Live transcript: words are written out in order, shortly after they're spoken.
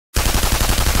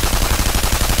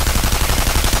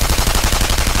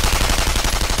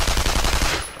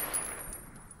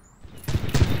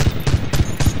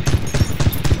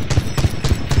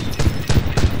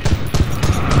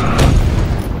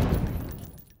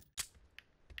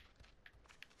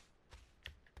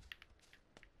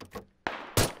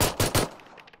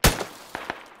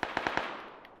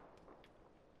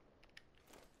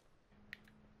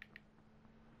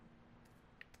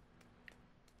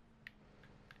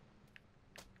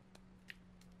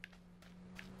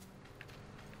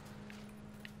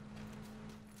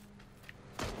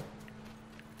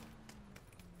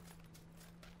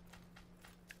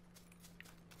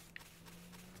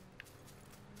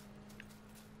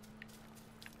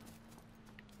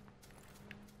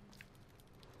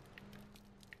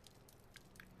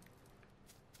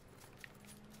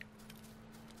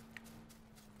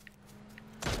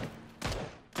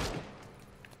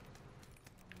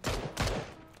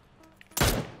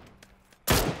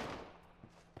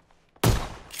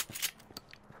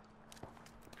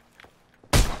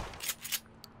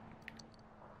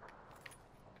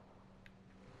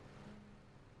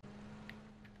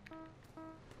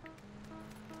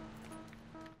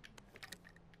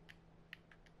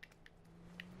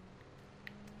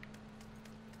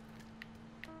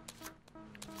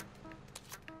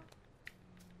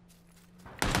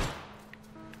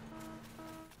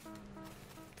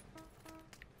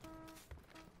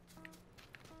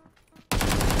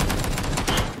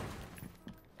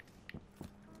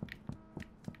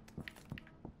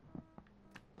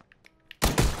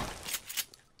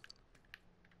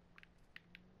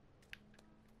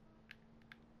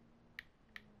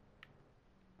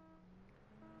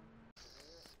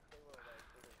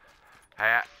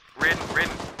Hey, Ridden.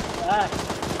 Ah.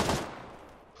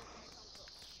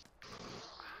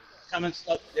 Coming,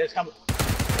 stop. There's coming.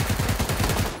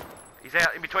 He's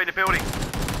out in between the building.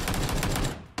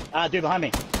 Dude behind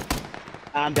me.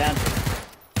 I'm down.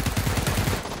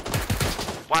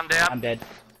 One down. I'm dead.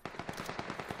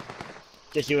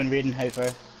 Just you and Reed and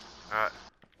Hofer. Alright.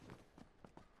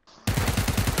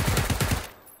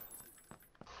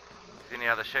 Is any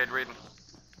other shed, Ridden?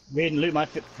 Reed and loot my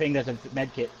thing, there's a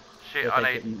med kit. Shit, There's I a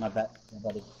need... kit in my back, my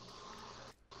body.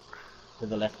 To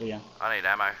the left of you. I need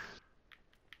ammo.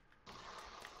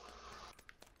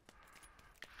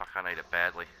 Fuck, I need it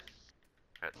badly.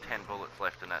 Got 10 bullets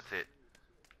left and that's it.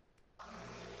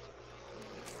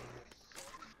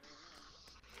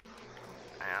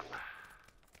 Hang on.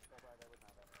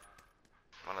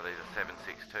 One of these are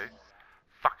 7.62.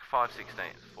 Fuck,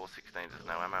 5.16s. 4.16s, there's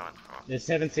no ammo in front. There's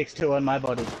 7.62 on my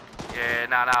body. Yeah,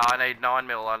 no, I need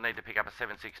 9mm. I need to pick up a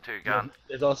 7.62 gun.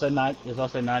 There's also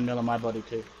 9mm on my body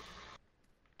too.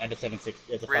 And a 7.6.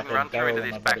 There's a Ridden, fucking run through barrel into on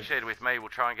this my back body. shed with me. We'll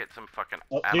try and get some fucking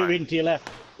Oh, ammo. dude, Reed to your left.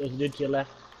 There's a dude to your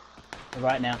left.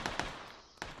 Right now.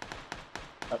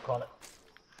 Top corner.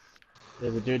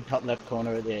 There's a dude top left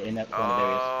corner there in that corner.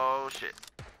 Oh shit.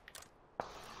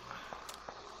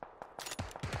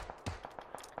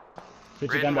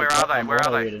 Ridden, where are they? Where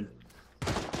are they? Reed.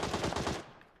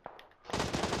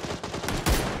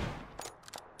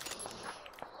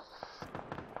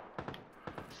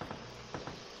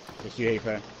 It's you,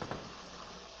 Hofer.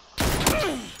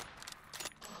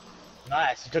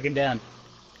 Nice, you took him down.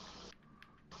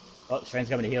 Oh, his friend's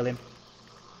coming to heal him.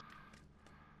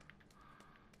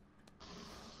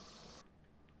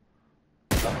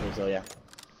 Oh, he's all, yeah.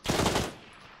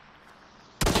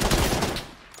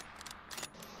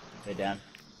 They're down.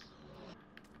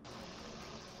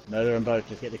 Murder them both,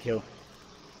 just get the kill.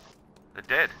 They're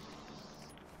dead.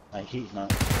 Like, he's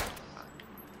not.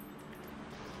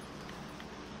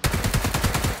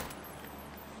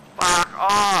 Fuck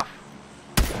off!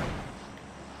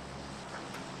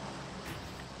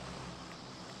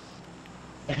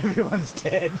 Everyone's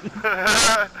dead.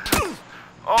 Oh!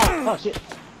 Oh shit.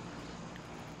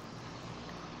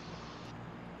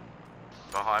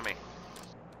 Behind me.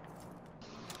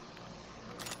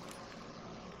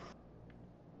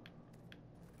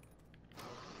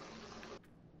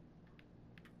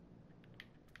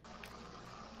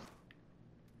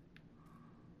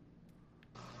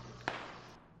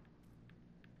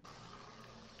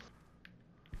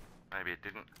 Maybe it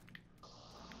didn't.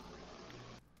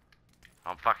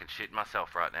 I'm fucking shitting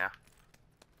myself right now.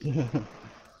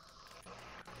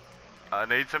 I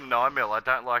need some 9mm. I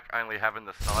don't like only having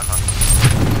the sniper.